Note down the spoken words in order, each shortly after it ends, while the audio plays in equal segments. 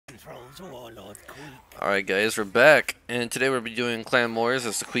Alright guys, we're back, and today we'll be doing Clan Wars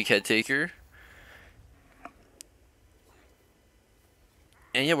as the Queek Head Taker.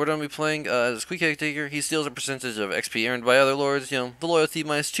 And yeah, we're going to be playing as Queek Head Taker. He steals a percentage of XP earned by other lords. You know, the loyalty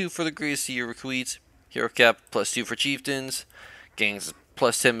 -2 for the grease to your recruits. Hero cap +2 for chieftains. Gains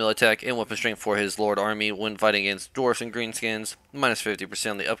 +10 melee attack and weapon strength for his lord army when fighting against dwarfs and greenskins.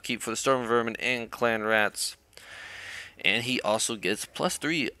 -50% on the upkeep for the storm vermin and clan rats. And he also gets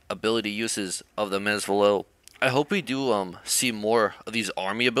 +3 ability uses of the menus below. I hope we do see more of these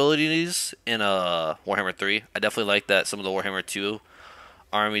army abilities in Warhammer 3. I definitely like that some of the Warhammer 2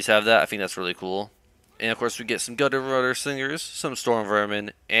 armies have that. I think that's really cool. And of course we get some Gutter Rudder Slingers, some Storm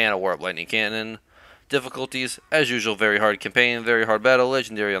Vermin, and a Warp Lightning Cannon. Difficulties, as usual, very hard campaign, very hard battle,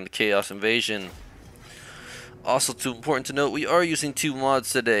 legendary on the Chaos Invasion. Also too important to note, we are using 2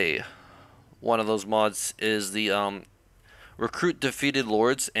 mods today. One of those mods is the Recruit Defeated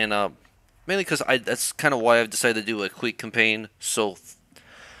Lords, and mainly because that's kind of why I've decided to do a quick campaign so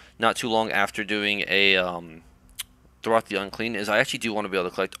not too long after doing a Throughout the Unclean, is I actually do want to be able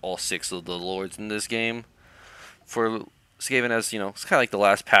to collect all 6 of the lords in this game for Skaven, as you know, it's kind of like the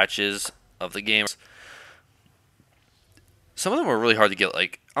last patches of the game. Some of them are really hard to get.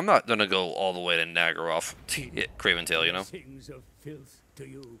 Like, I'm not gonna go all the way to Nagaroth to get Craventail, you know. Things of filth to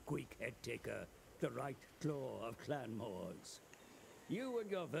you, Queek Head Taker, the right claw of clan Moors. You and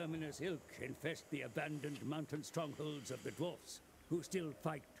your verminous ilk infest the abandoned mountain strongholds of the dwarfs, who still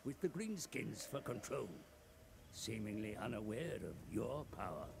fight with the greenskins for control, seemingly unaware of your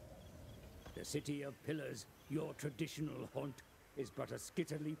power. The City of Pillars, your traditional haunt, is but a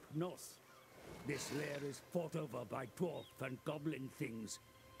skitter leap north. This lair is fought over by dwarf and goblin things,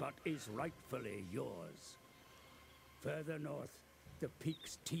 but is rightfully yours. Further north, the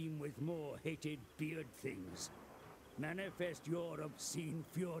peaks teem with more hated beard things. Manifest your obscene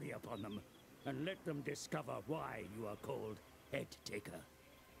fury upon them, and let them discover why you are called Head Taker.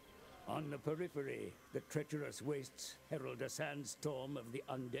 On the periphery, the treacherous wastes herald a sandstorm of the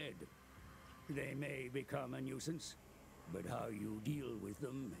undead. They may become a nuisance, but how you deal with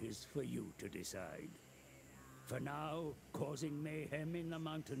them is for you to decide. For now, causing mayhem in the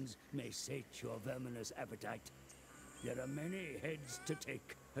mountains may sate your verminous appetite. There are many heads to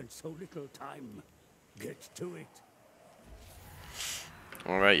take, and so little time. Get to it.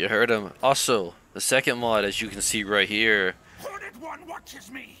 Alright, you heard him. Also, the second mod, as you can see right here, One watches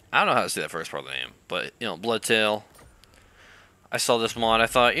me. I don't know how to say that first part of the name, but, you know, Bloodtail. I saw this mod, I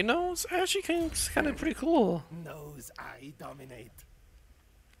thought, you know, it's actually kind of pretty cool. Knows I dominate.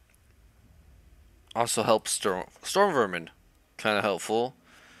 Also helps Storm Vermin. Kind of helpful.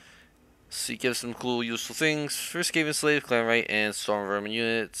 So he gives some cool, useful things for Skaven Slave, Clan Right, and Storm Vermin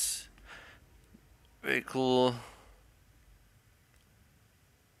units. Very cool.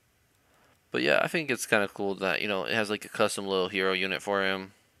 But yeah, I think it's kind of cool that, you know, it has like a custom little hero unit for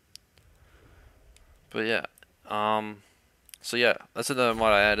him. But yeah, so yeah, that's another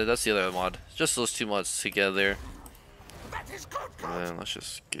mod I added. That's the other mod. Just those 2 mods together. That is good. And then let's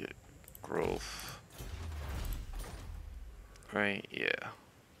just get growth. Right, yeah.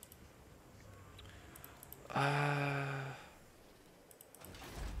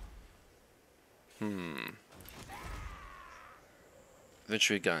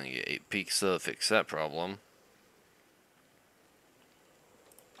 Eventually gonna get 8 peaks to fix that problem.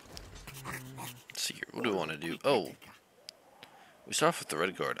 Let's see here, what do we want to do? Oh, we start off with the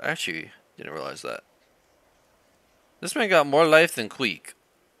red guard. I actually didn't realize that. This man got more life than Queek.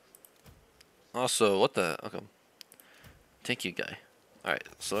 Also, what the? Okay. Thank you, guy. Alright,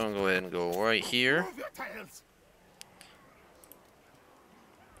 so I'm gonna go ahead and go right here.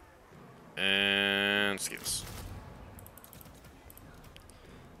 And skills.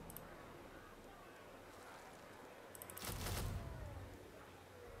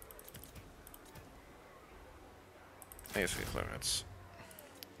 I guess we can clear that's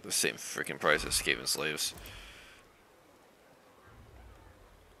the same freaking price as Skaven Slaves.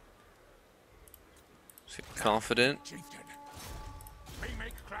 Seem confident. We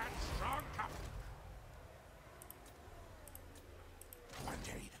make clan strong. One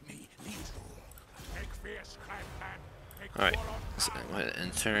day, me lead rule. Make fierce clan. Alright, let's go ahead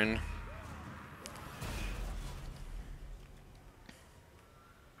and turn.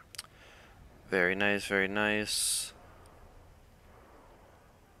 Very nice, very nice.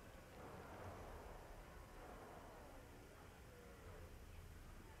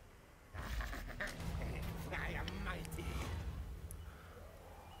 I am mighty.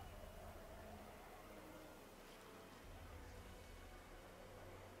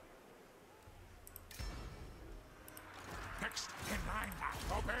 Next in line,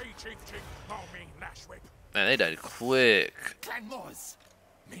 obey Man, they died quick. Clan Moors.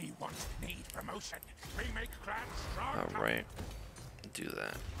 Me want need promotion. We make clan strong. Alright. Do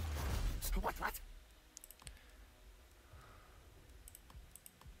that. What?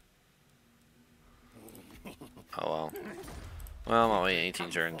 Oh well. Well, I'm not waiting 18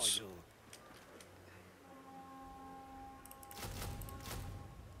 turns.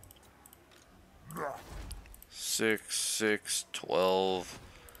 Six, 6, 12.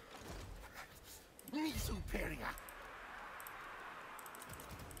 Me superior.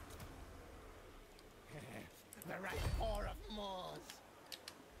 The right paw of Moors.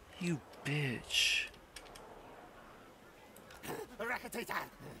 You bitch. Rakatator.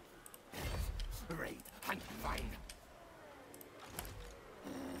 Raid and find.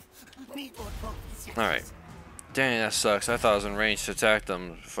 Need more trophies. Yes. Alright. Dang, that sucks. I thought I was in range to attack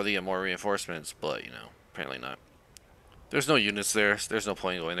them before they get more reinforcements, but, you know, apparently not. There's no units there. So there's no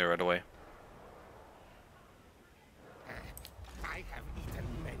point in going there right away. I have eaten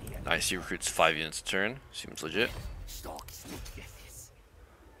many. Nice, he recruits 5 units a turn. Seems legit. Stalk sneak. Yes.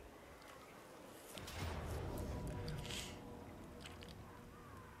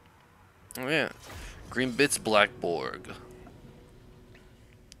 Oh yeah. Green Bits Blackborg.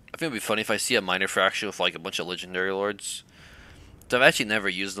 I think it'd be funny if I see a minor fraction with like a bunch of legendary lords. So I've actually never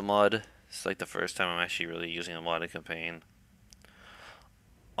used the mod. It's like the first time I'm actually really using a modded campaign.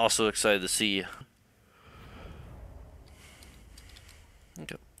 Also excited to see.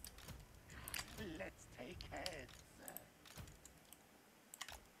 Okay. Let's take heads.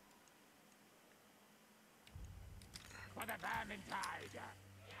 For the Vermintide.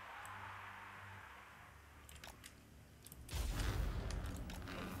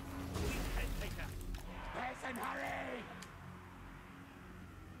 Person, hurry!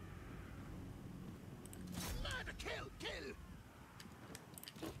 Murder, kill!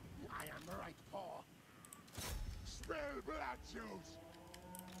 I am right paw. Spill blood juice!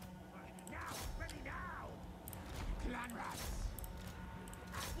 Ready now! Clan rats!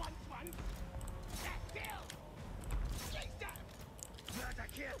 One! Kill! Chase them! Murder,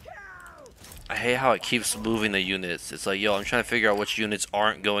 kill! I hate how it keeps moving the units. It's like, yo, I'm trying to figure out which units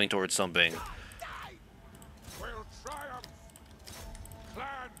aren't going towards something. We'll triumph!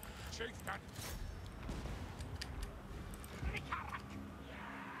 Clan chieftain!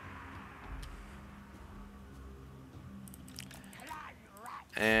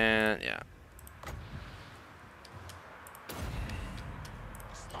 And yeah.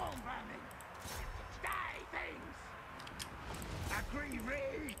 Storm vermin! Die, things! Agree,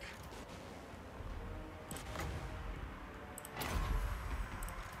 Reek!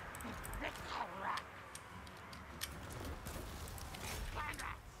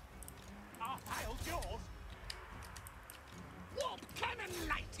 Our tile's yours! Warp cannon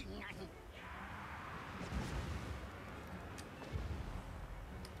lighting!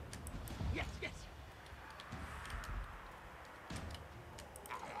 Yes!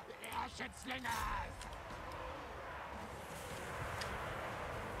 Acid slingers!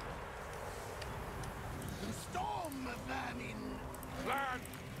 Storm vermin! Clan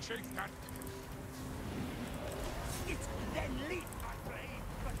chieftain! It's then leap, I pray,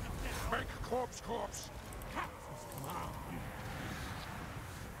 but not now. Make corpse! Captain's command!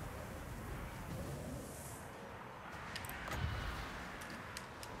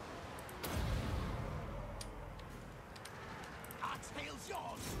 Our tail's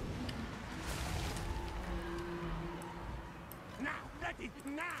yours! Now! Ready!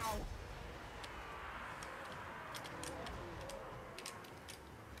 Now!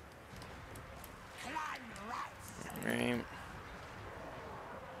 Clan rats! Right.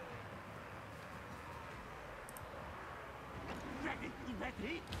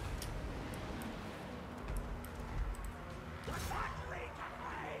 Ready?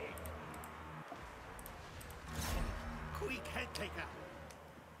 Queek head taker.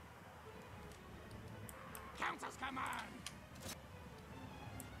 Counter's command.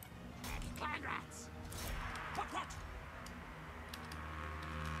 Clan rats. What?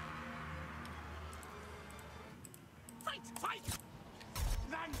 Fight!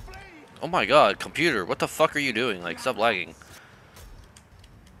 Then flee. Oh my god, computer, what the fuck are you doing? Like, stop lagging.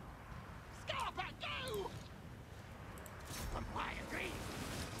 Scarpa, go! I agree.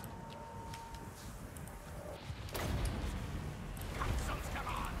 Council's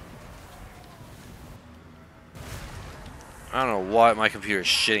command. I don't know why my computer is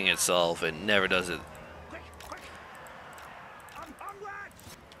shitting itself. It never does it. Quick! Onward!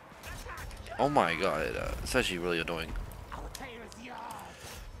 Attack! Oh my god, it's actually really annoying. Our tail is yours.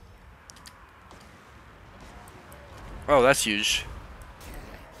 Oh, that's huge.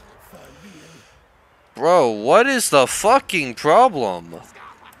 Bro, what is the fucking problem?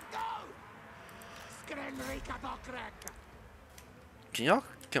 Can y'all...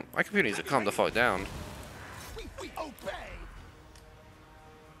 my computer needs to calm the fuck down. We obey.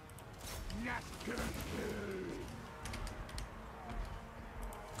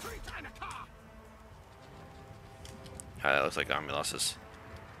 Alright, that looks like army losses.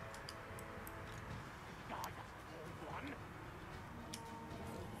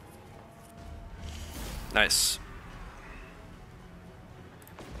 Nice.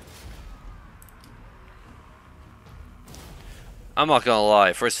 I'm not gonna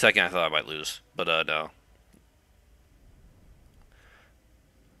lie, for a second I thought I might lose, but no.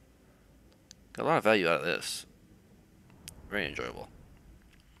 Got a lot of value out of this. Very enjoyable.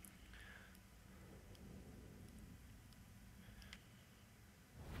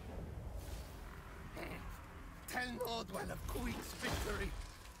 Tell Nordwell of Queek's victory.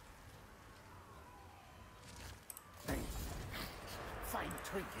 Find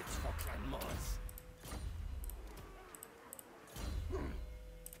trinkets for Clan Moors.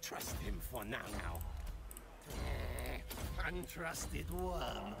 Trust him for now. Untrusted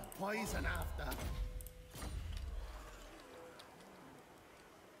worm. Poison after.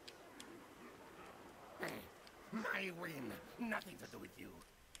 My win. Nothing to do with you.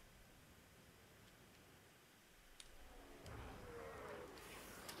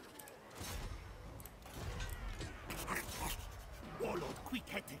 Warlord Queek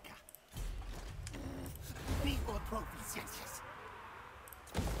Headtaker. Need more trophies, yes.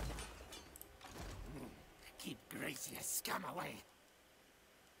 Keep Gracious scum away.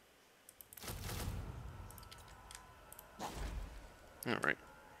 Alright.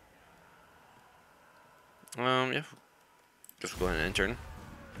 Yeah. Just go ahead and intern.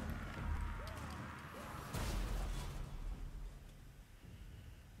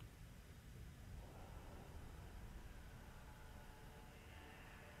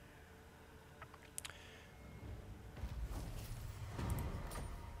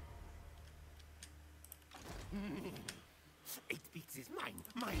 Eight beats is mine.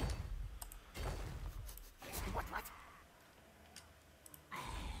 What?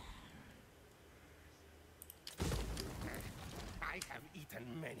 I have eaten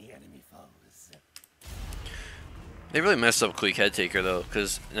many enemy foes. They really messed up Queek Head Taker though,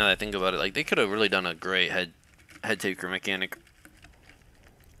 because now that I think about it, like they could have really done a great head taker mechanic.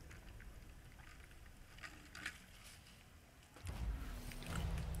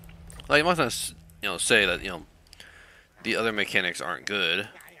 Like you must not, say that the other mechanics aren't good.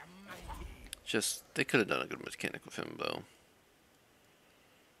 Just they could have done a good mechanic with him though.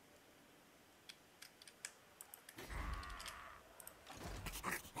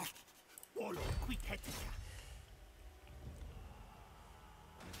 Warlord Queek Headtaker.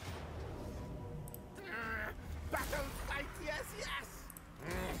 Battle fight, yes.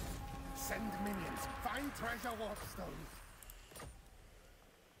 Send minions. Find treasure warpstones.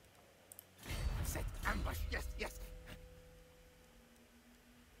 Set ambush, yes.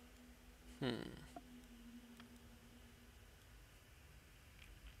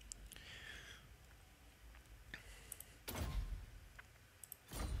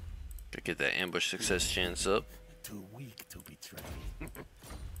 Gotta get that ambush success chance up. Too weak to betray.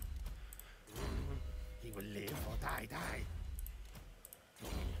 He will live or die.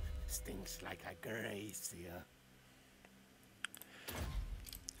 Stinks like a gracier.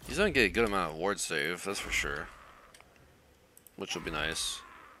 He's gonna get a good amount of ward save, that's for sure. Which will be nice.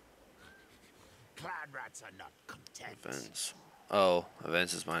 Clan rats are not content. Events. Oh,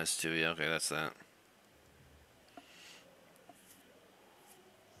 events is -2. Yeah, okay, that's that.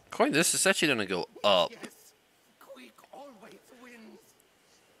 According to this, it's actually gonna go up. Yes, Queek always wins.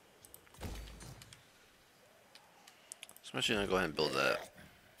 So I'm actually gonna go ahead and build that.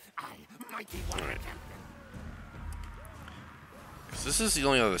 Mighty one. Alright. Because this is the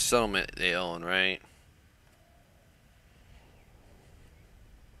only other settlement they own, right?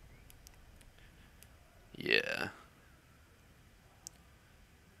 Yeah.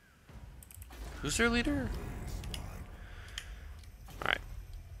 Who's their leader? Alright.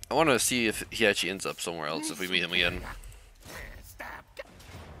 I want to see if he actually ends up somewhere else if we meet him again. Stab.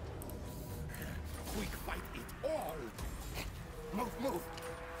 Queek fight it all. Move.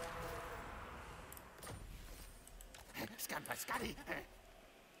 Scamper Scotty.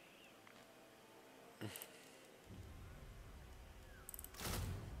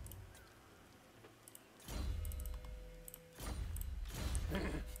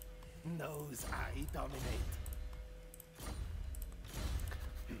 Nose I dominate.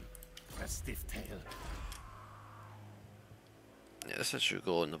 A stiff tail. Yeah, this should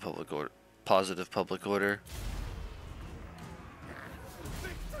go in the public order. positive public order.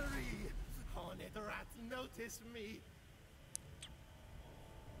 Victory! Horned rats notice me.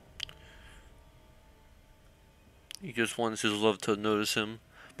 He just wants his love to notice him.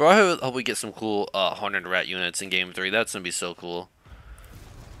 Bro, I hope we get some cool Horned Rat units in Game 3. That's gonna be so cool.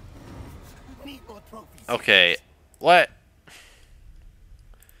 Need more trophies. Okay, what?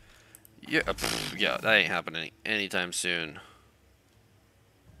 Yeah, yeah, that ain't happening anytime soon.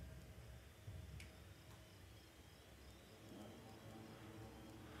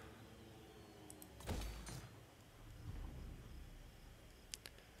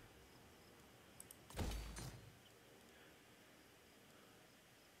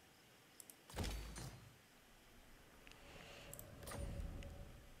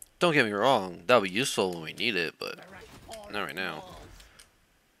 Don't get me wrong, that'll be useful when we need it, but not right now.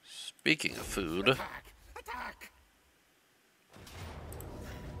 Speaking of food, Attack! Attack!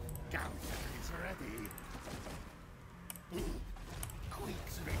 Gouger is ready.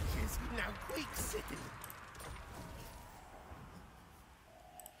 Queek's riches, now Queek City.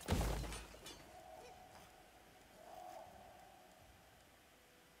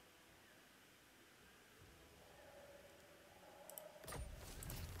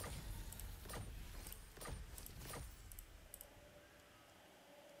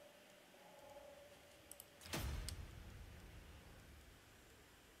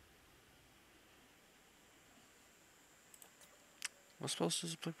 what spells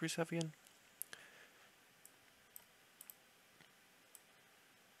does the Plague Priest have again?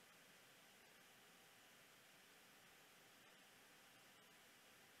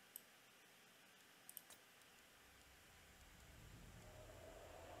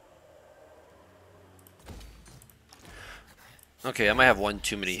 Okay, I might have one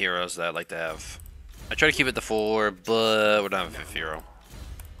too many heroes that I'd like to have. I try to keep it to 4, but we're not having a 5th hero.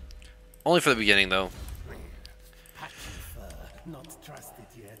 Only for the beginning, though. Patchy fur, not trusted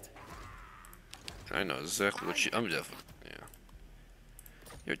yet. I know exactly what you. I'm definitely. Yeah.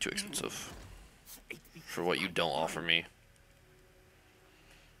 You're too expensive for what you don't offer me.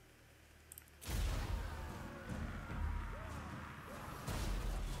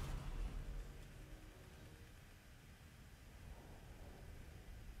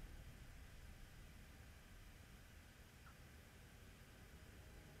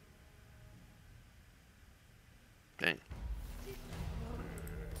 Dang.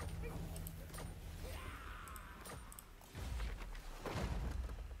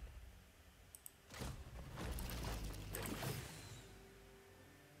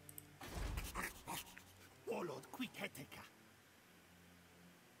 Warlord Queek Heteka.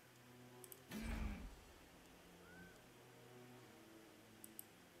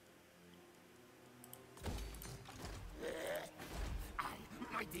 I,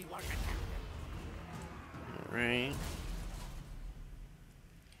 mighty warrior captain. Alright.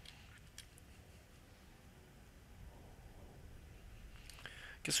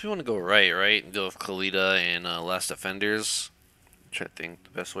 Guess we want to go right? And go with Kalita and Last Defenders. I'm trying to think the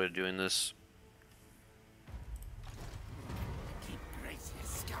best way of doing this. Keep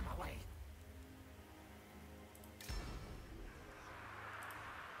graceless scum away.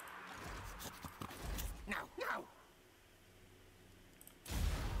 Now, now!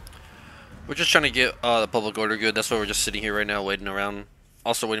 We're just trying to get the public order good. That's why we're just sitting here right now, waiting around.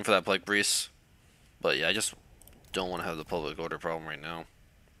 Also waiting for that Plague Priest. But yeah, I just don't want to have the public order problem right now.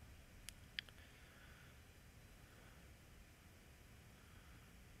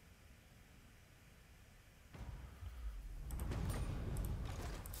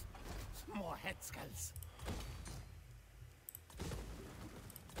 More head skulls.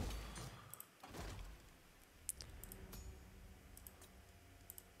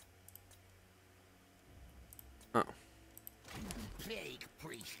 Oh. Plague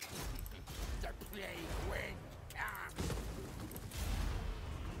priest. The plague when come.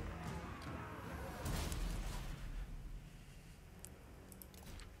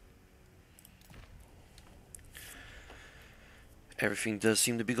 Everything does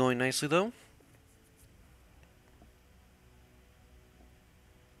seem to be going nicely, though.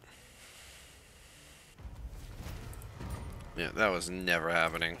 Yeah, that was never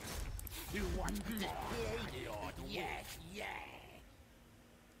happening. You want the plague, Lord? Yes, yes.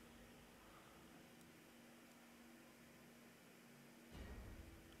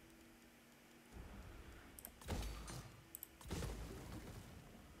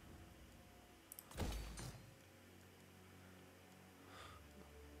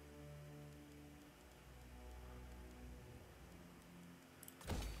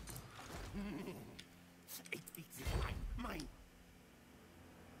 It beats it. Mine, mine.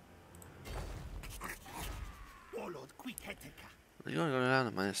 You want to go down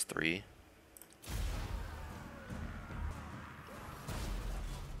to -3?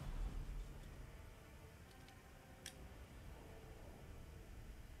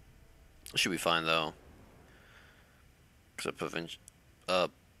 Should be fine though. Except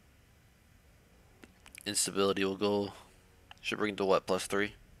instability will go. Should bring it to what,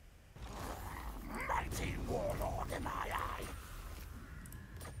 +3? Mighty warlord am I.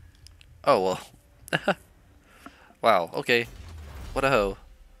 Oh well. Wow. Okay. What a hoe.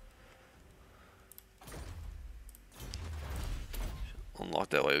 Unlock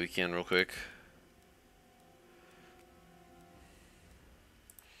that way we can real quick.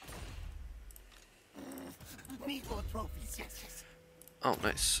 Need more trophies, yes. Oh,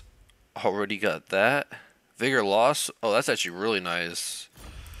 nice. Already got that. Vigor loss. Oh, that's actually really nice.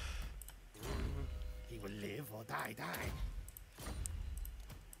 He will live or die.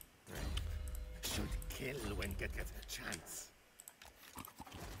 Should kill when get a chance.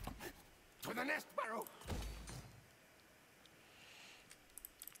 To the nest, Barrow.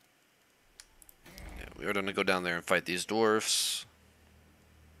 Yeah, we're gonna go down there and fight these dwarfs.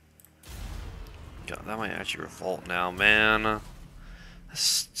 God, that might actually revolt now, man.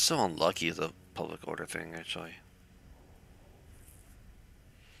 That's so unlucky, the public order thing, actually.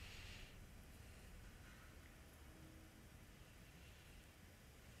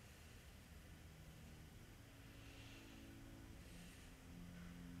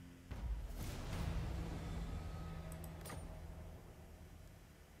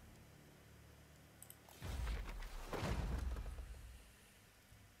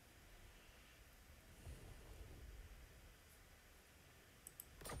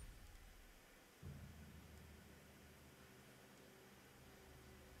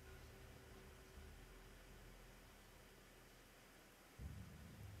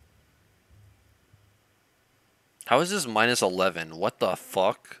 How is this -11? What the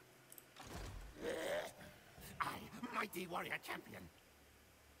fuck? I, mighty warrior champion.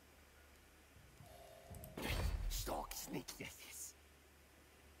 Stalk sneak, yes.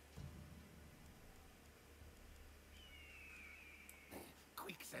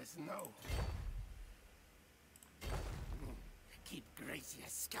 Queek says no. Keep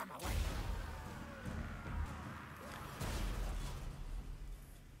Gracious scum away.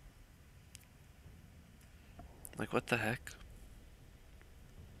 Like, what the heck?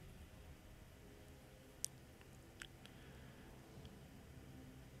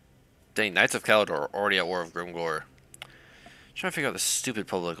 Dang, Knights of Caledor are already at War of Grimgore. Trying to figure out the stupid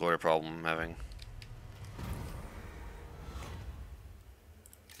public order problem I'm having.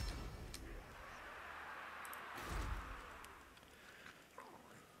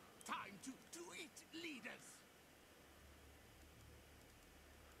 Time to eat, leaders.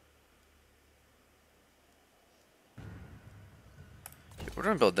 We're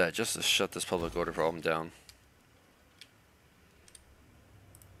gonna build that just to shut this public order problem down.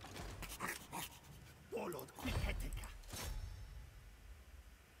 Warlord Queek.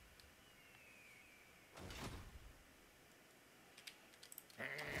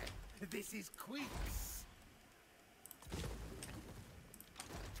 This is Queek's.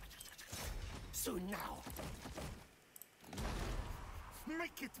 So now,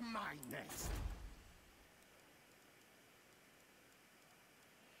 make it my nest.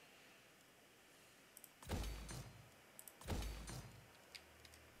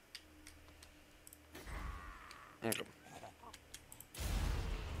 Okay.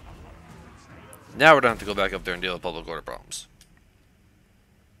 Now we're gonna have to go back up there and deal with public order problems.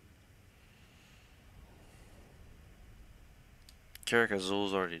 Carrick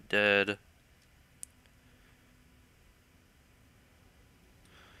Azul's already dead.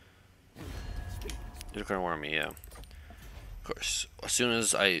 Unicorn Army, yeah. Of course. As soon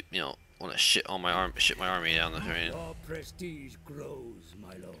as I, want to shit my army down the drain. Your prestige grows,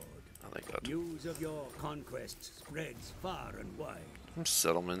 my lord. Oh, thank God. News of your conquests spreads far and wide. Some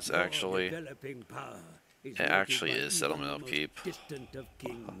settlements, Your actually. developing power is It actually noted by is settlement even the most upkeep. distant of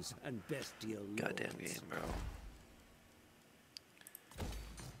kings and bestial Goddamn lords. game, bro.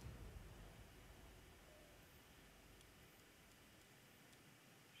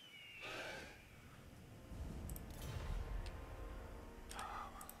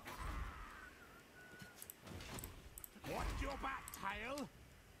 What's your back, Tail?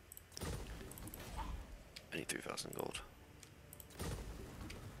 I need 3,000 gold.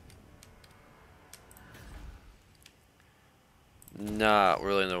 Not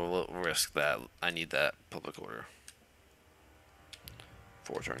really no risk that. I need that public order.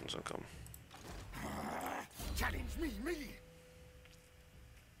 4 turns income. Challenge me.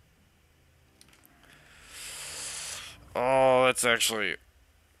 let's actually.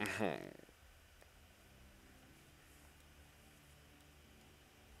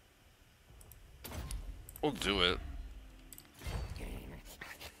 We'll do it.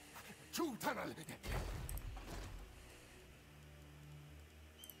 True tunnel.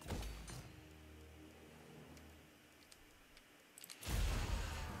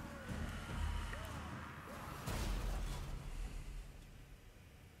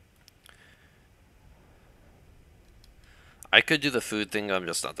 I could do the food thing. I'm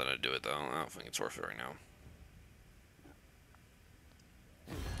just not gonna do it though. I don't think it's worth it right now.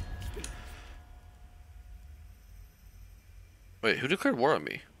 Wait, who declared war on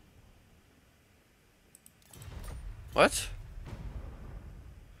me? What?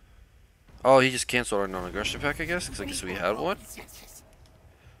 Oh, he just canceled our non-aggression pack, I guess, because I guess we had one.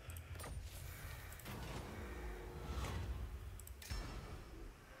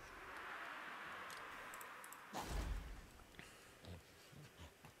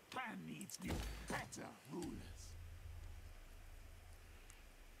 Plan needs new, better rulers.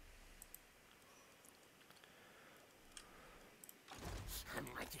 A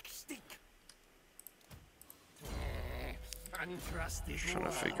magic stick. Untrusted. Trying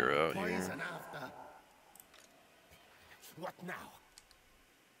to figure out here. Poison after. What now?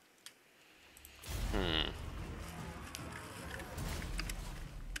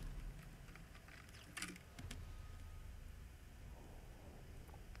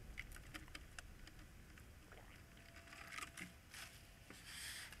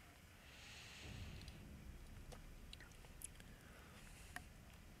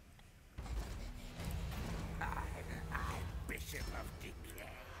 Bishop of Decay.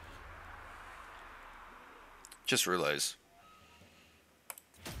 Just realize.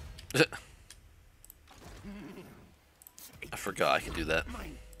 I forgot I can do that.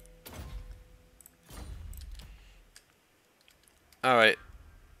 Mine. Alright.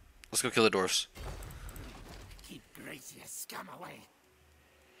 Let's go kill the dwarfs. Keep Gracious scum away.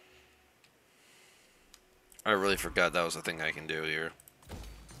 I really forgot that was a thing I can do here.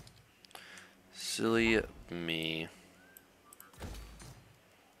 Silly me.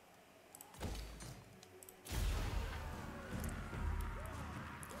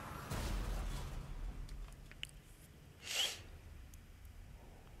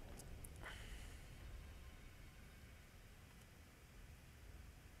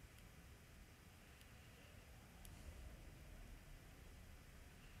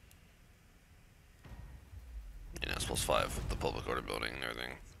 Yeah, it's +5 with the public order building and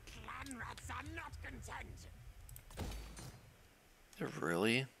everything. Clan rats are not content.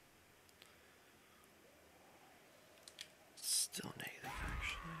 Really? Still negative,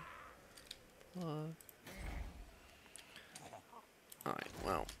 actually. Alright,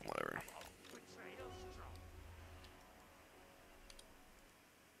 well, whatever.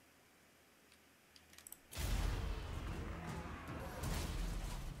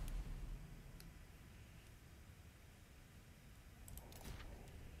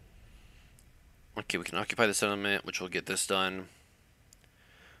 Okay, we can occupy the settlement, which will get this done.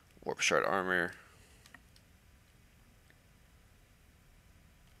 Warp shard armor.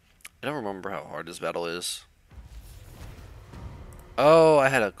 I don't remember how hard this battle is. Oh, I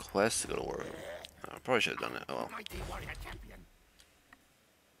had a quest to go to war. I probably should have done it. Oh well. Mighty warrior champion.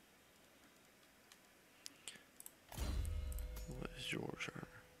 What is your shard?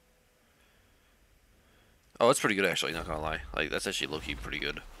 Oh, it's pretty good actually, not gonna lie. Like, that's actually low-key pretty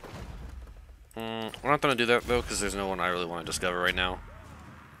good. We're not gonna do that though, because there's no one I really want to discover right now.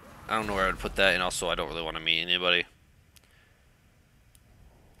 I don't know where I would put that, and also I don't really want to meet anybody.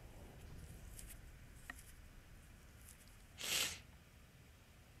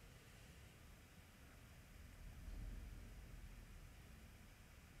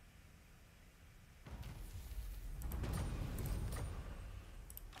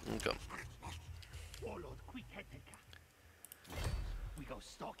 Okay. Warlord Queek Headtaker. We go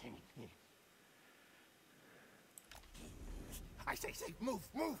stalking. I say, move,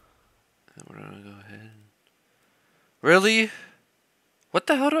 move. And we're gonna go ahead. Really? What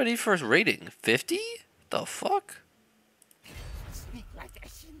the hell do I need for his rating? 50? The fuck? Sneak like a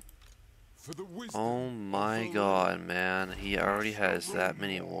shin. For the wisdom Oh my of the god, man. He already has that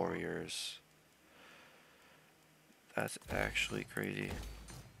many warriors. That's actually crazy.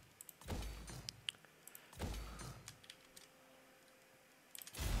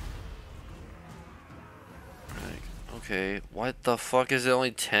 Like, okay, what the fuck is it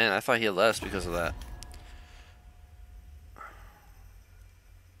only 10? I thought he had less because of that.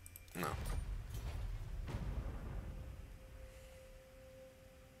 No.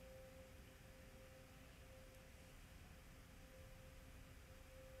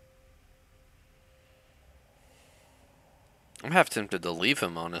 I'm half tempted to leave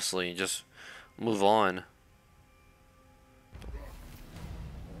him, honestly, just move on.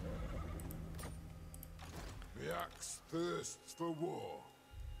 The axe thirsts for war.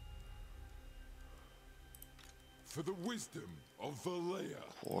 For the wisdom of Valea.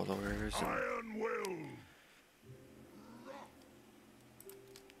 Warlords. Iron will.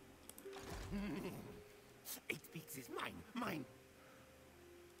 Eight beats is mine, mine.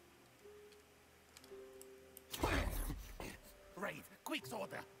 Raid, Queek's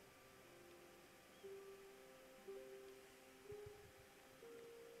order.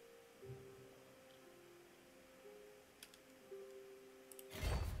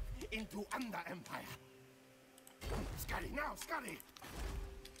 Into Under Empire. Scotty, now, Scotty.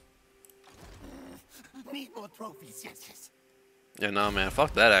 Need more trophies, yes, yes. Yeah, no, man,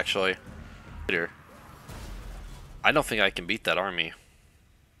 fuck that, actually. Later. I don't think I can beat that army.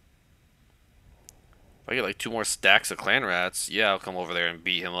 If I get like 2 more stacks of clan rats, yeah, I'll come over there and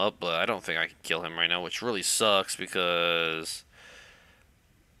beat him up, but I don't think I can kill him right now, which really sucks because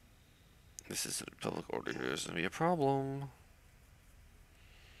this is a public order. There's gonna be a problem.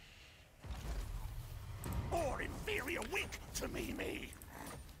 Or inferior weak to me.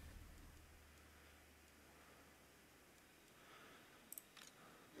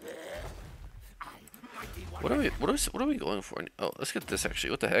 What are we going for? Oh, let's get this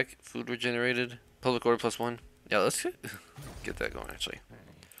actually. What the heck? Food regenerated. Public order +1. Yeah, let's get that going actually.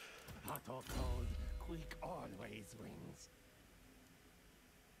 Hot or cold, Queek always wins.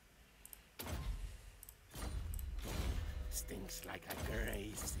 Stinks like a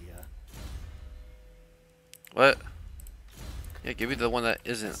grazier. What? Yeah, give me the one that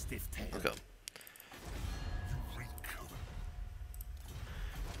isn't. Stiff tail. Okay.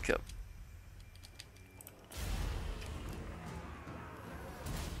 Okay.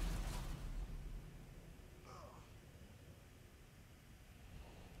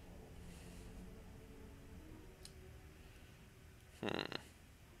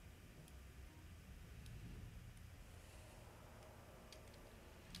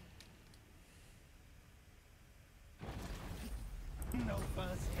 No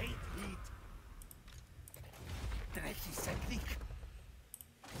first hate heat. Drecky said leak.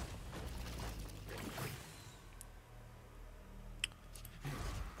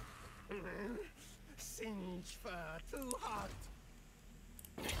 Singe fur too hot.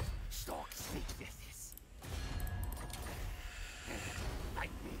 Stalk sneak this. Fight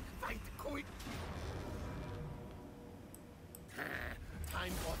me, fight quick.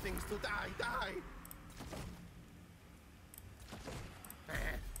 Time for things to die.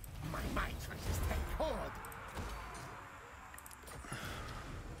 My mind choices take hold.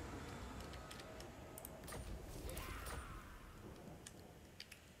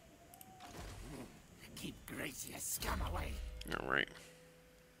 Keep Gracious scum away. All right.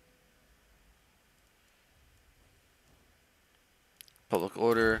 Public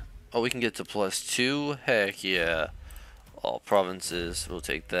order. Oh, we can get to +2. Heck yeah. All provinces. We'll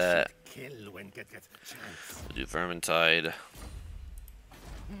take that. Kill when get chance. We'll do Vermintide.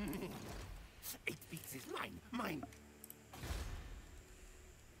 8 beats is mine.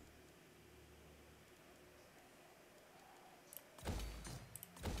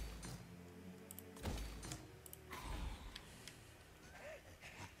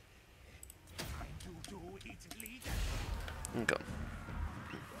 Do it lead. Okay.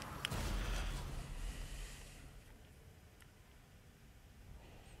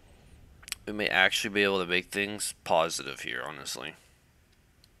 We may actually be able to make things positive here, honestly.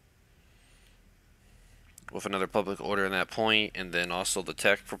 With another public order in that point, and then also the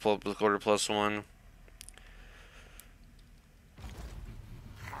tech for public order +1.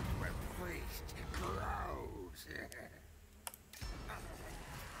 Priest grows.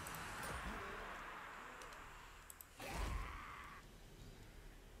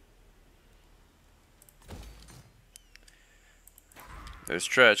 There's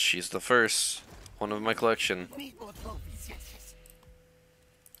Tretch. She's the first one of my collection. Need more trophies, yes.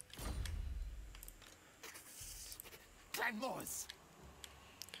 Clan Moors.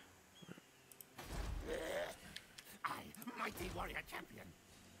 I, mighty warrior champion.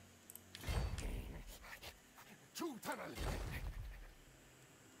 True tunnel.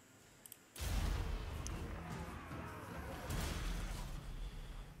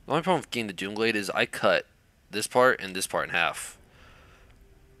 The only problem with getting the Doomglade is I cut this part and this part in half.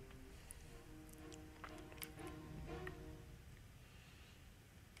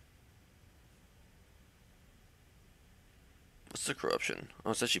 What's the corruption?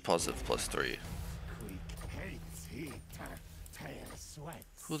 Oh, it's actually positive +3. Queek hates heat. Tail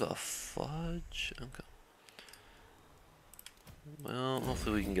sweats. Who the fudge? Okay. Well,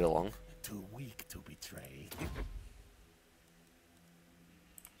 hopefully we can get along. Too weak to betray.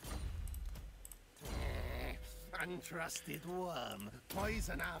 Untrusted worm.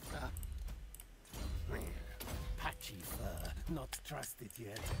 Poison after. Patchy fur. Not trusted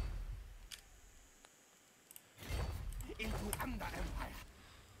yet. Into Under Empire.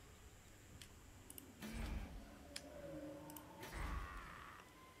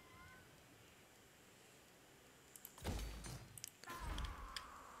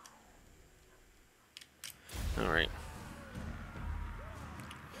 Alright.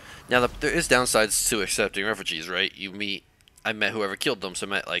 Now, there is downsides to accepting refugees, right? I met whoever killed them, so I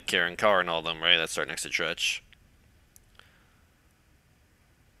met, like, Karen Carr and all them, right? That's right next to Tretch.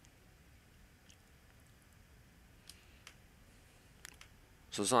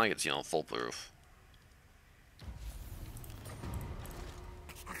 So it's not like it's, you know, foolproof.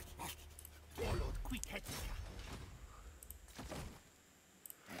 Warlord Queek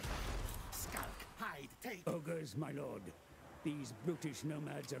Skulk, hide, take. Ogres, my lord. These brutish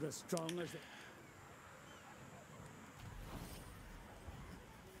nomads are as strong as they...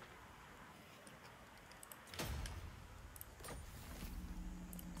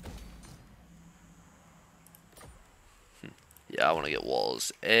 Yeah, I want to get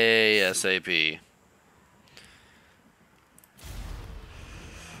walls ASAP.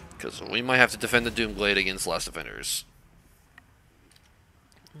 Because we might have to defend the Doomglade against Last Defenders.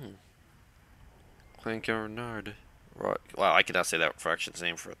 Clank Bernard. Right. Wow, I cannot say that fraction's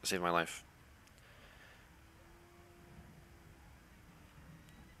name for save my life.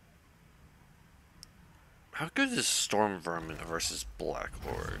 How good is Storm Vermin versus Black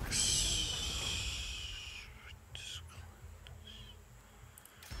Orcs?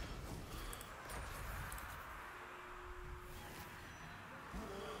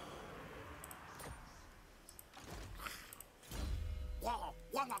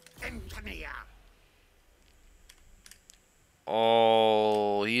 Warlock Engineer.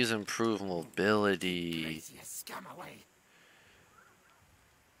 Oh, he's improved mobility. Lazy as scum away.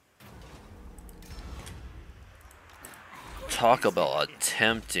 Talk about a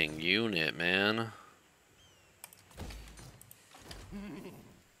tempting unit, man.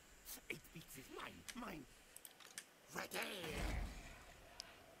 8 beats is mine. Ready.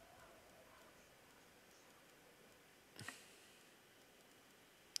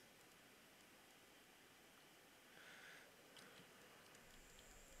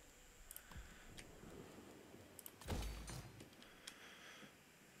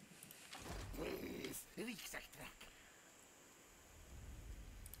 Riksextrack.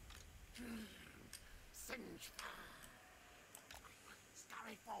 Singe.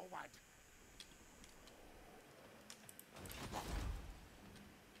 Scurry forward.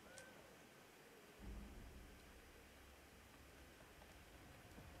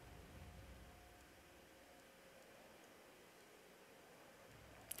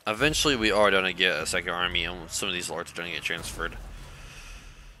 Eventually, we are going to get a second army, and some of these lords are going to get transferred.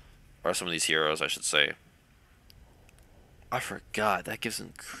 Or some of these heroes, I should say. I forgot, that gives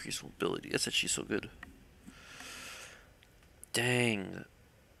increased mobility. That's actually so good. Dang.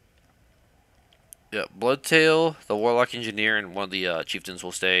 Yeah, Bloodtail, the Warlock Engineer, and one of the chieftains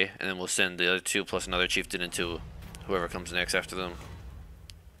will stay. And then we'll send the other two plus another chieftain into whoever comes next after them.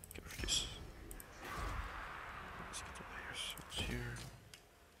 Let's get the players here.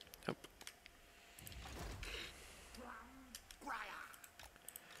 Yep.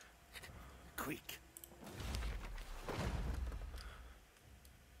 Queek.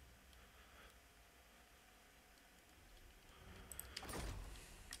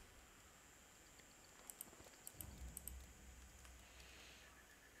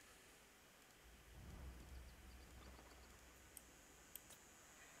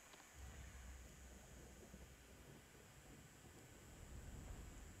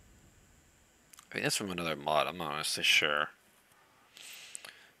 I think that's from another mod, I'm not honestly sure.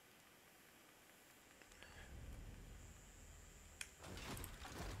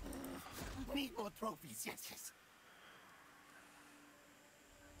 Need more trophies, yes.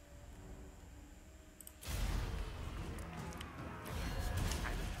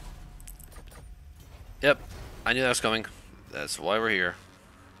 Yep, I knew that was coming. That's why we're here.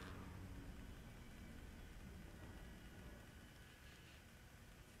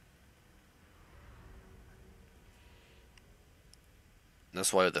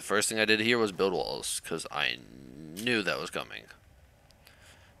 That's why the first thing I did here was build walls, because I knew that was coming.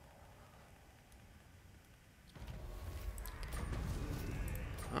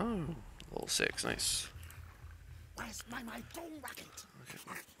 Oh, level 6, nice. Where's my dome racket?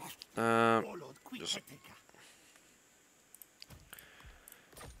 Uh, Warlord Queek just- Headtaker.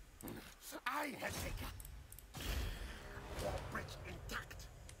 I had taken. Wall bridge intact.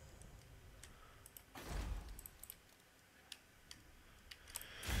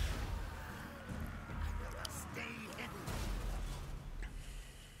 I will stay hidden.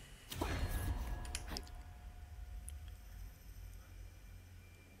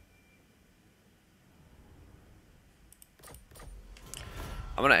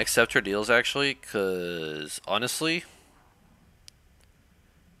 I'm gonna accept her deals actually, cause honestly,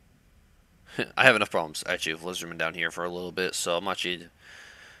 I have enough problems actually with Lizardman down here for a little bit, so I'm actually.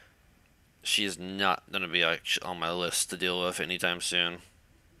 She is not gonna be on my list to deal with anytime soon.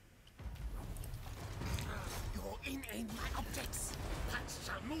 You're in my objects. That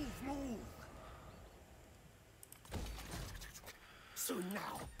shall move. Soon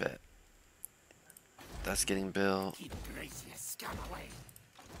now. Bet. That's getting built. Keep Gracious scum away.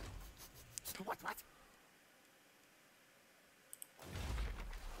 What? Let's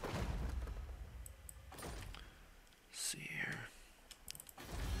see here.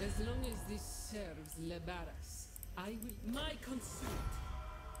 As long as this serves Lebaras, I will. My consent.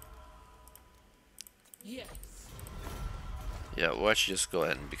 Yes. Yeah, we'll actually just go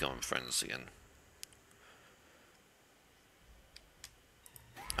ahead and become friends again.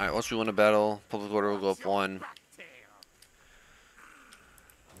 Alright, once we win a battle, public order will go up 1.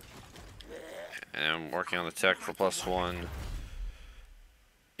 And I'm working on the tech for +1.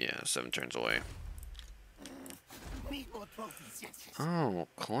 Yeah, 7 turns away. Oh,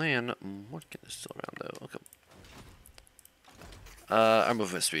 clan. Morgan is still around though. Okay. Our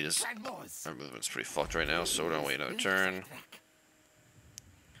movement speed is. Our movement's pretty fucked right now, so we're gonna wait another turn.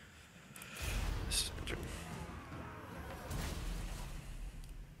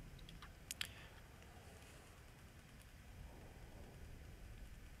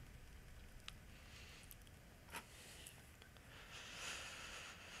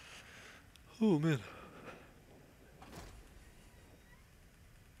 Oh man.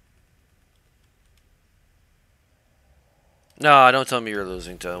 No, don't tell me you're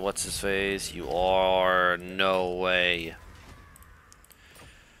losing to what's his face. You are. No way.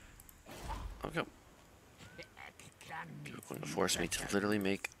 Okay. You're going to force me to literally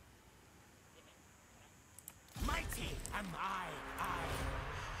make. Mighty am I.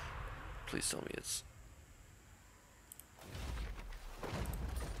 Please tell me it's.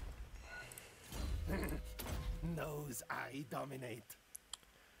 Knows I dominate.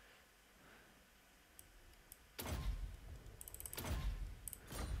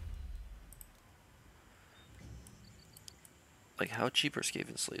 Like, how cheap are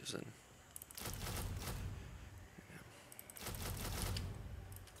Skaven sleeves in?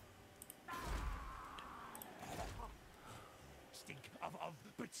 Stink of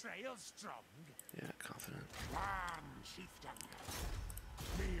betrayal strong. Yeah, confident. Clan chieftain.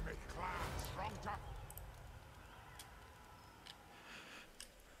 Me make clan stronger.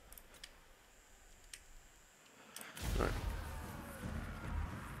 Alright.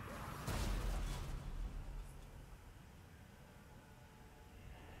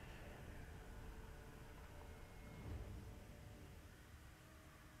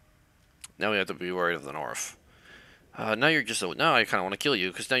 Now we have to be worried of the north. Now you're just a, now I kind of want to kill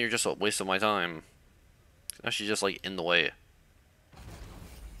you because now you're just a waste of my time. Now she's just like in the way.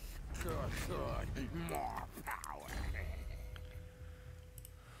 Good. More power.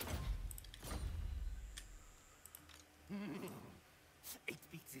 It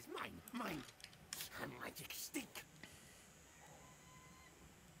beats is mine. A magic stick.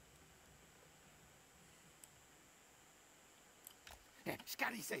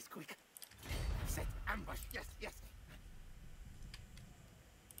 Scotty says quick. Set ambush. Yes.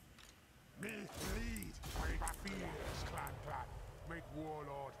 Me lead. Brave fears, clan pack. Make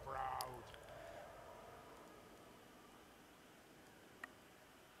warlord proud.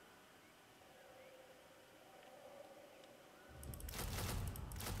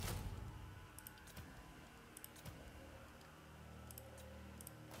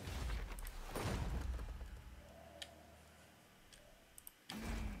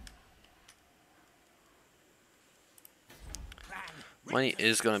 Money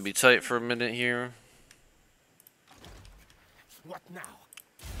is going to be tight for a minute here. What now?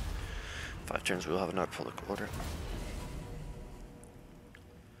 5 turns, we'll have another public order.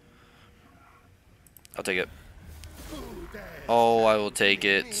 I'll take it. Oh, I will take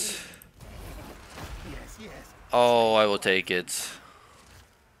it. Yes. Oh, I will take it.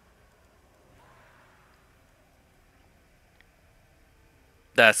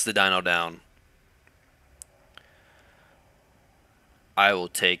 That's the dino down. I will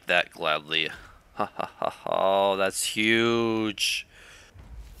take that gladly. Ha ha ha ha. Oh, that's huge.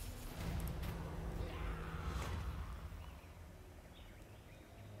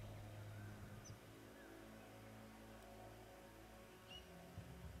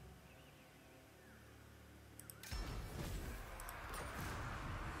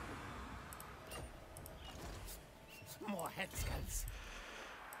 More head skulls.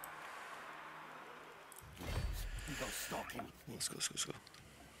 Go stalking. Let's go, let's go, let's go.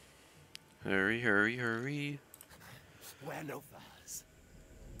 Hurry, hurry, hurry. Wear no furs.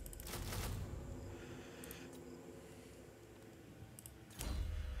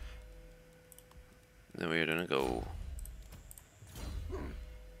 Then we're gonna go.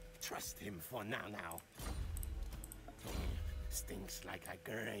 Trust him for now. Stinks like a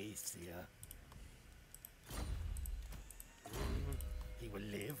grazier. He will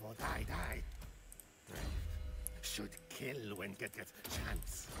live or die. Should kill when get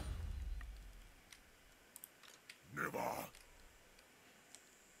chance. Never.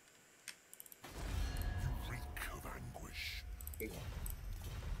 You reek of anguish.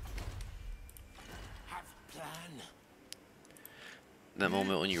 Have plan. That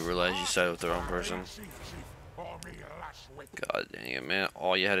moment when you realize you sided with the wrong person. God dang it, man.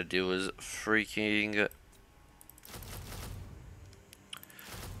 All you had to do was freaking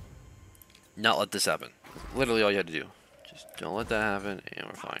not let this happen. Literally all you had to do. Just don't let that happen and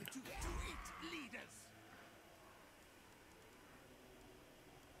we're fine.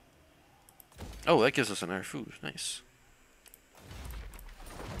 Oh, that gives us another food. Nice.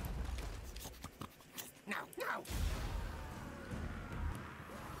 Now.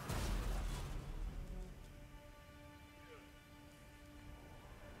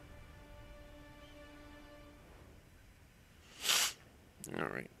 All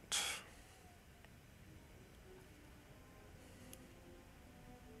right.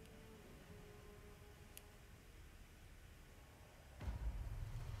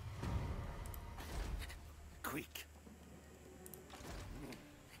 Quick.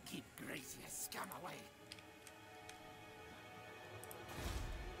 Keep Gracie scum away.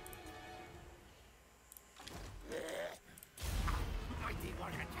 Mighty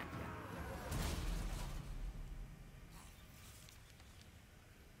warrior champion.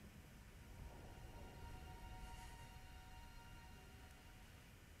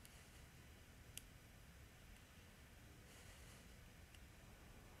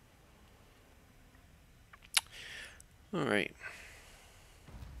 All right.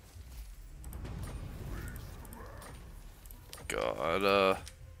 God,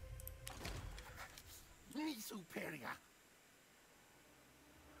 Me superior.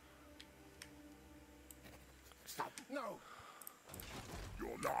 Stop. No.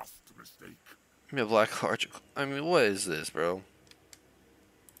 Your last mistake. give me a black archer. I mean, what is this, bro?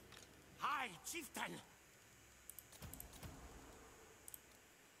 Hi, chieftain.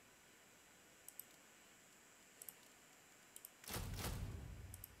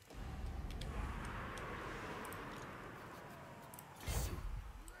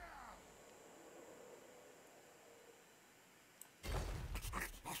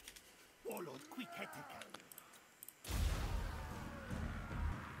 Warlord Queek had taken.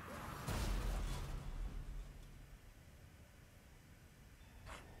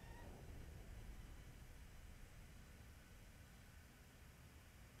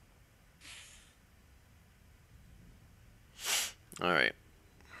 All right.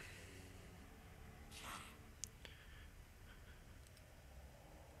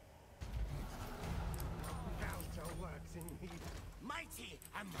 Mighty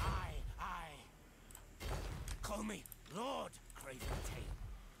am I. Call me Lord Craven-tail.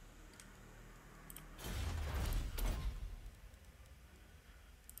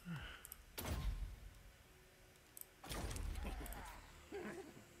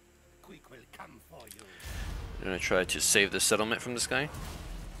 Queek will come for you. I'm gonna try to save the settlement from this guy.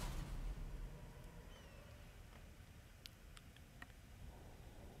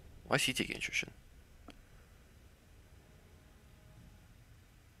 Why is he taking attrition?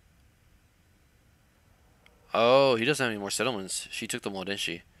 Oh, he doesn't have any more settlements. She took them all, didn't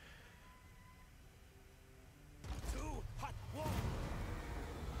she? Too hot war.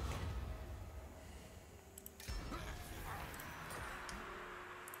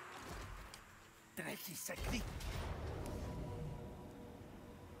 Dreki sekli.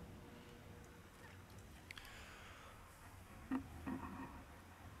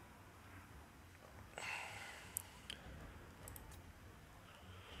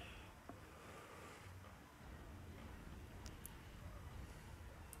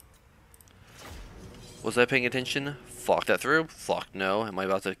 Was I paying attention? Fuck that through? Fuck no. Am I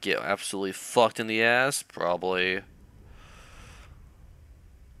about to get absolutely fucked in the ass? Probably.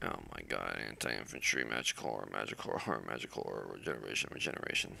 Oh my god. Anti-infantry, magical ore,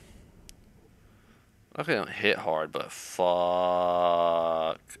 regeneration. Okay, I don't hit hard, but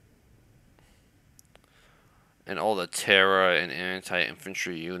fuck. And all the Terra and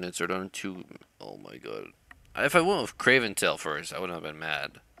anti-infantry units are done too. Oh my god. If I went with Craven Tail first, I wouldn't have been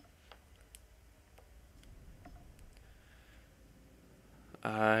mad.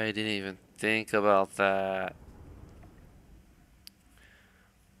 I didn't even think about that.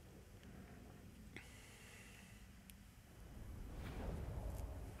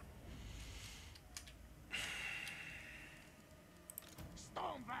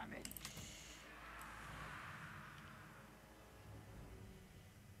 Storm vermin.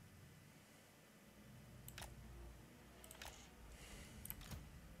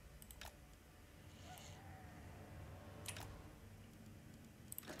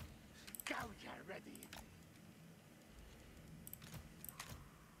 Gouger ready.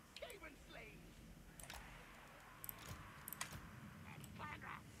 Skaven slain. Clan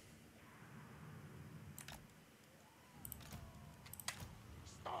rats.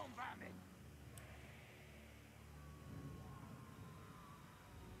 Storm vermin.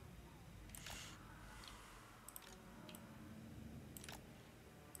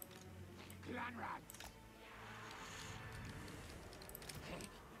 Clan rats.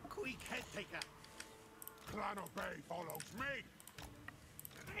 Queek head taker. Clan obey follows me.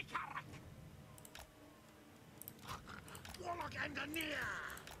 Rikarak. Warlock engineer.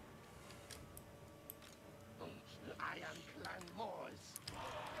 I am Clan Moors.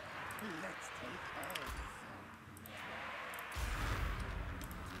 Let's take eggs.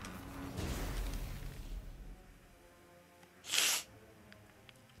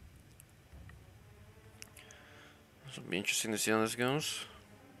 It'll be interesting to see how this goes.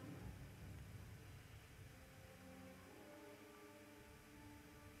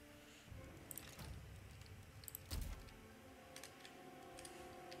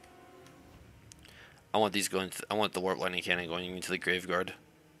 I want these going. I want the warp lightning cannon going into the Graveguard.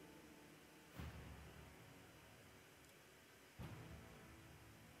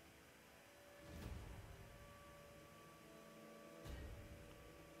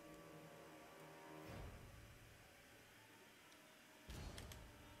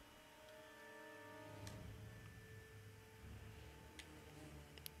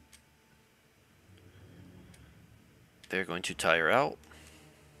 They're going to tire out.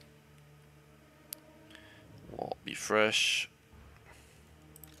 Wall be fresh.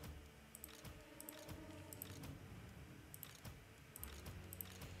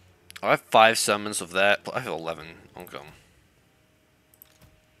 I have 5 summons of that. I have 11. Okay.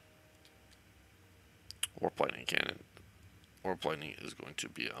 Warp lightning cannon. Warp lightning is going to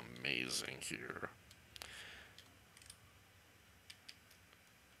be amazing here.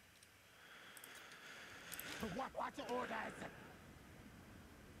 What orders?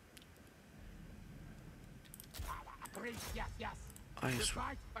 Yes, yes. I just,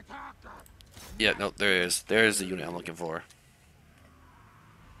 Fight, attack. yeah, no, there is. There is the unit I'm looking for.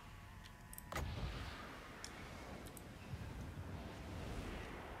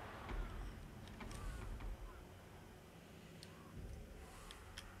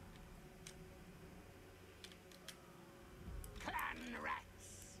 Clan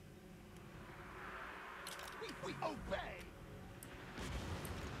rats. We obey.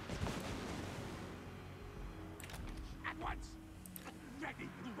 At once. Ready,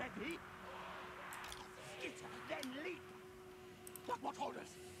 ready. Skitter, then leap. What orders?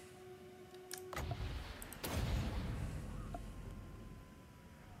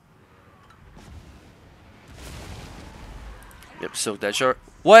 Yep, soak that charge.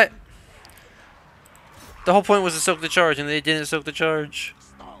 What? The whole point was to soak the charge, and they didn't soak the charge.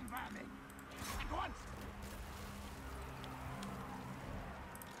 Storm vermin. At once.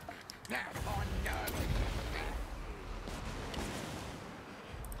 Now on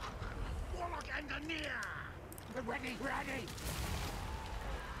Warlock engineer. Ready, ready.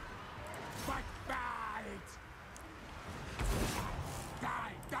 Fight, fight.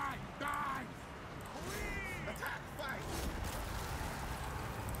 Die, die, die. Attack, fight.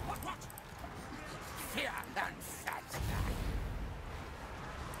 What? Fear and sadness.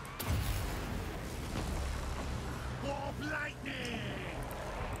 Warp lightning.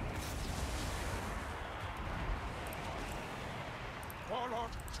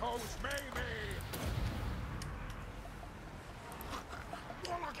 Warlock chose maybe.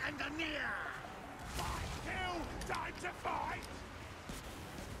 Warlock engineer. Kill, time to fight.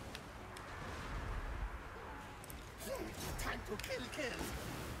 Time to kill.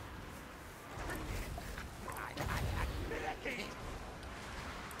 Milky.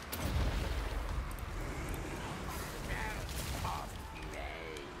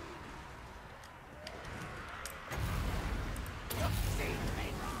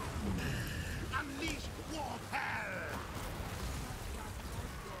 Unleash Warhammer!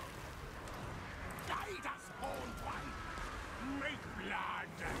 Guide us,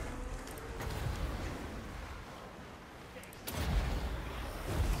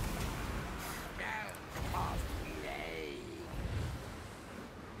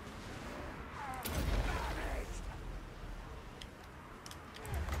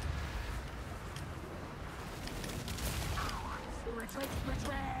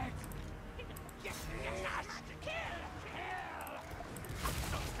 Retreat! Yes, yes! Kill! Kill!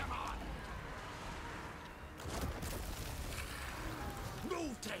 Come on!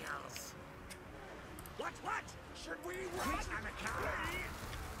 Move, Tails! What? Should we run?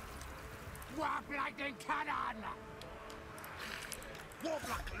 Warp lightning cannon!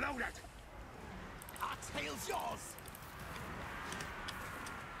 Warblock loaded! Our tail's yours!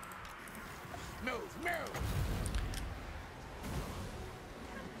 Move!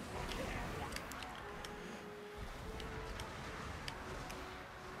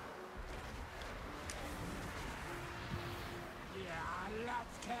 Yeah,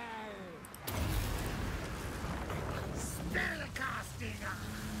 let's kill! Spellcasting!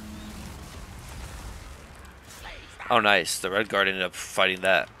 Oh, nice. The Red Guard ended up fighting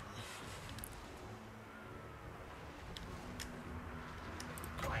that.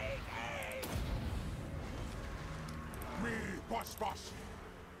 Me, boss.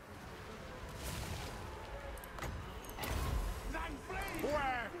 Then flee!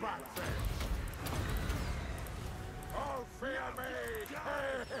 Where, Backface? Oh, fear me!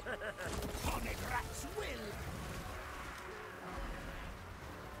 Sonic rats will!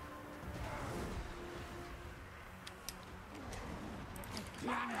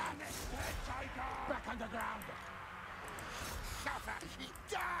 Back on the ground! Suffer!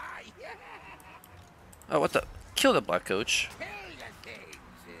 Die! Oh, what the? Kill the Black Coach. Kill the things!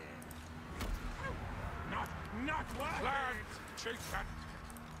 Not worth it! Chieftain!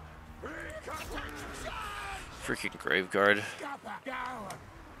 Freaking Graveguard.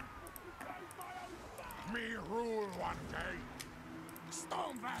 Me rule one day.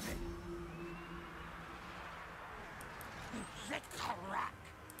 Storm Valley. Zikarak.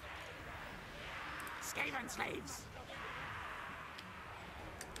 Skaven slaves.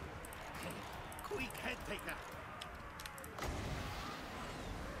 Queek head taker.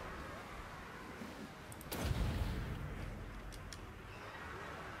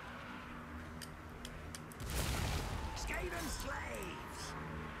 Skaven slaves.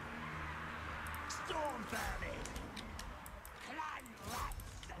 Storm Valley. Clan rats.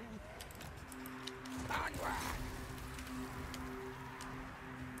 Onward.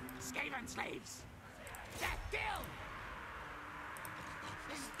 Skaven slaves. Death deal.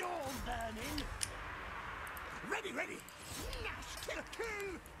 Storm burning. Ready. Smash, kill.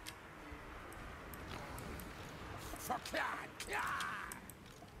 For clan.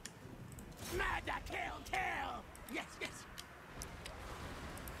 Murder, kill. Yes.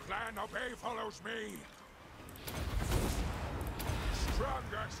 Clan obey follows me.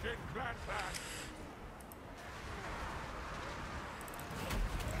 Strongest in clan.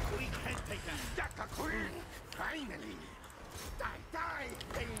 Queek head taker. Dr. Queen. Finally. Die,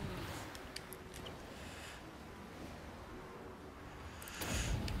 things.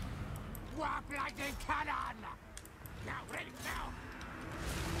 Warp lightning cannon. Now, ready, now.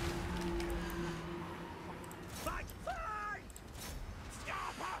 Fight!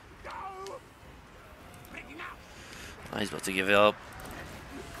 Stop! Go! Ready now. Oh, he's about to give up.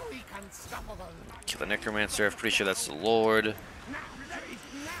 Queek unstoppable. Kill the Necromancer. I'm pretty sure that's the Lord. Now, ready,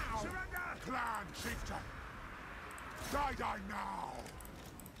 now. Surrender! Clan chieftain. Die now.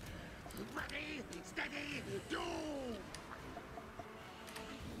 Ready, steady, do!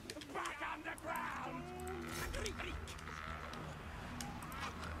 Back on the ground!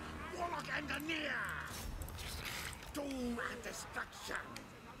 Warlock engineer! Doom and destruction!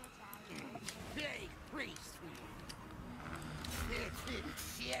 Big priest!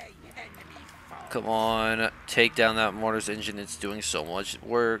 Enemy foe! Come on. Take down that mortar's engine. It's doing so much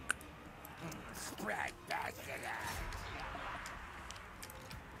work. Spread pestilence!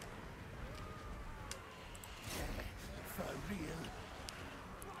 For real?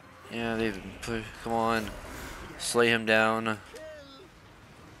 Yeah, they've been come on. Slay him down.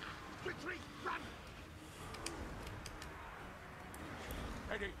 Retreat, run!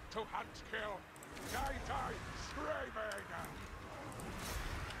 Ready, 2 hands kill. Die, screaming!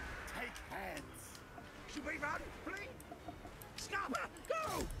 Take hands. Should we run? Flee? Stop!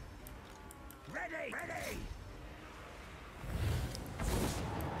 Go! Ready!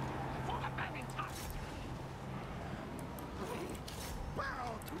 For the burning tusk! Bow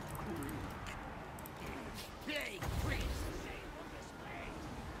to Queek! Big priest! Save on this way!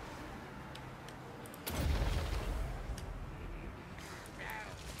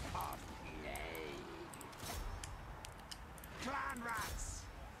 Clan rats!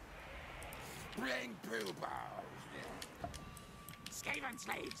 Bring poobahs! Skaven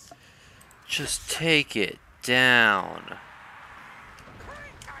slaves! Just take it down.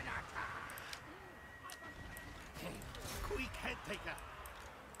 Queek head taker!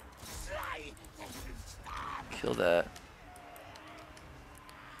 Kill that.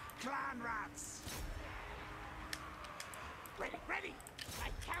 Clan rats! Ready, ready! My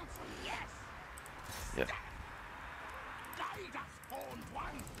counsel, yes! Yep. Guide us, horned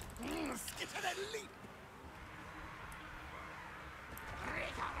one! Skitter and leap!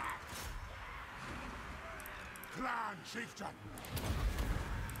 Rigorous! Clan chieftain.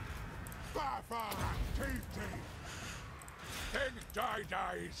 Far teeth teeth. King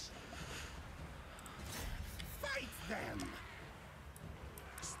dies. Fight them!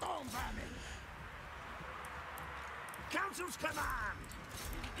 Storm vermin! Council's command!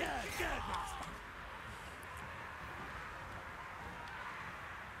 Good, good, master!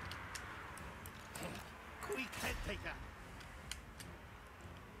 Queek head taker!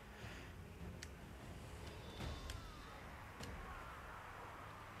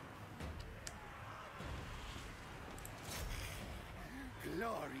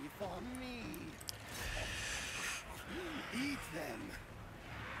 Glory for me! Eat them!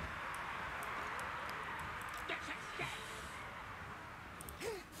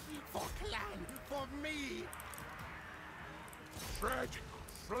 For clan, for me! Shred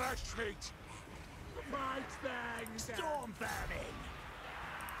flesh meat. Fight them! Storm vermin!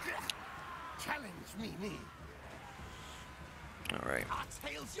 Challenge me! All right. Our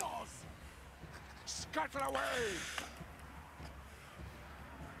tail's yours! Scuttle away.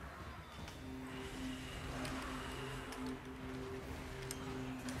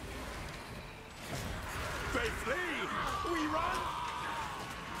 They flee! We run!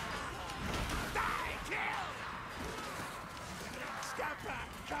 Die! Kill! Step back!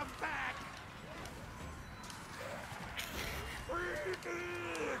 Come back!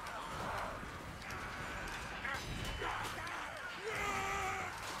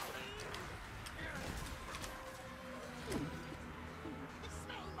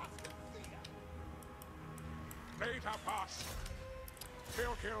 Later pass.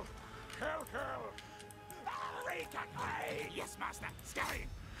 Kill. Yes, master! Scurry!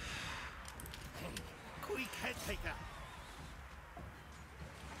 Queek head taker!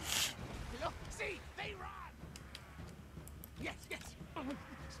 Look! See! They run! Yes!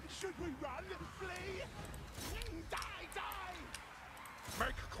 Should we run? Flee? Die!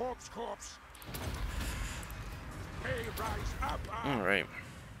 Make corpse. May rise up. All right.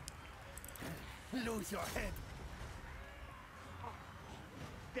 Lose your head!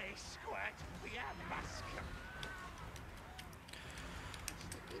 They squirt! We have musk!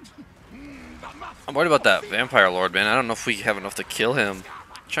 I'm worried about that vampire lord, man. I don't know if we have enough to kill him.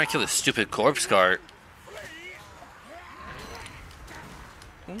 I'm trying to kill this stupid corpse cart.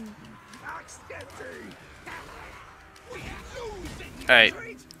 Alright,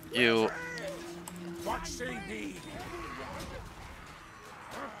 you. What's they need?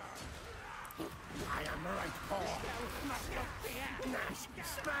 I am right for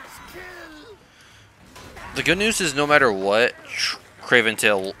smash kill! The good news is no matter what, Craven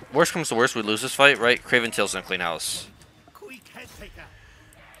Tail, worst comes to worst, we lose this fight, right? Craven Tail's gonna clean house. Queek head taker!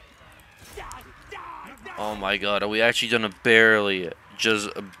 Oh my god, are we actually gonna just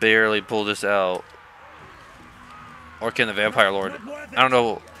barely pull this out? Or can the Vampire Lord? I don't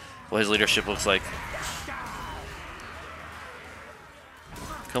know what his leadership looks like.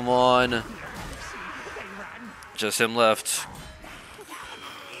 Come on. Just him left.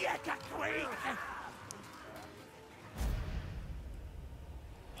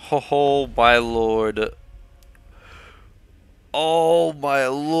 Oh my lord. Oh my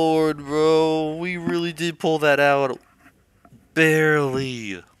lord, bro. We really did pull that out.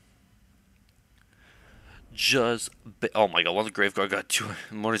 Barely. Oh my god, one of the Graveguard got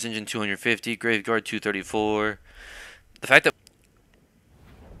Mortis Engine 250, Graveguard 234. The fact that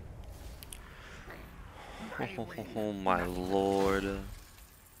oh my lord.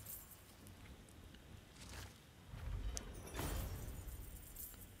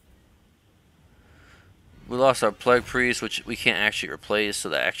 We lost our Plague Priest, which we can't actually replace, so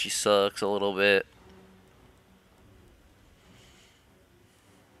that actually sucks a little bit.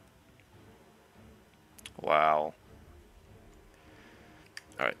 Wow.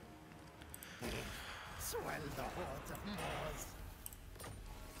 Alright. Swell the hordes of Moors.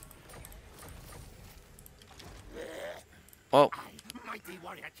 Well, Mighty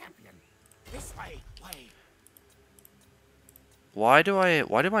warrior champion. This way. why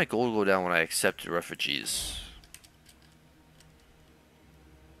did my gold go down when I accepted refugees?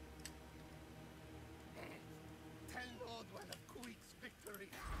 Tell Lord one of Queek's victory.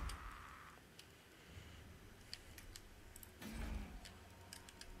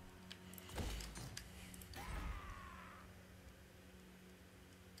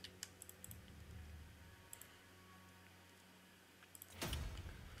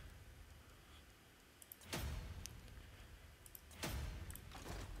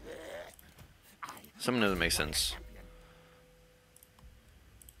 Something doesn't make sense.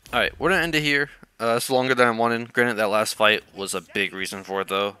 Alright, we're gonna end it here. It's longer than I wanted. Granted, that last fight was a big reason for it,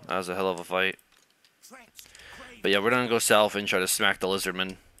 though. That was a hell of a fight. But yeah, we're gonna go south and try to smack the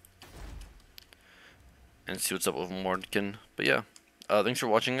lizardman. And see what's up with Mordkin. But yeah, thanks for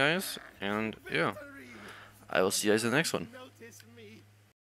watching, guys. And yeah, I will see you guys in the next one.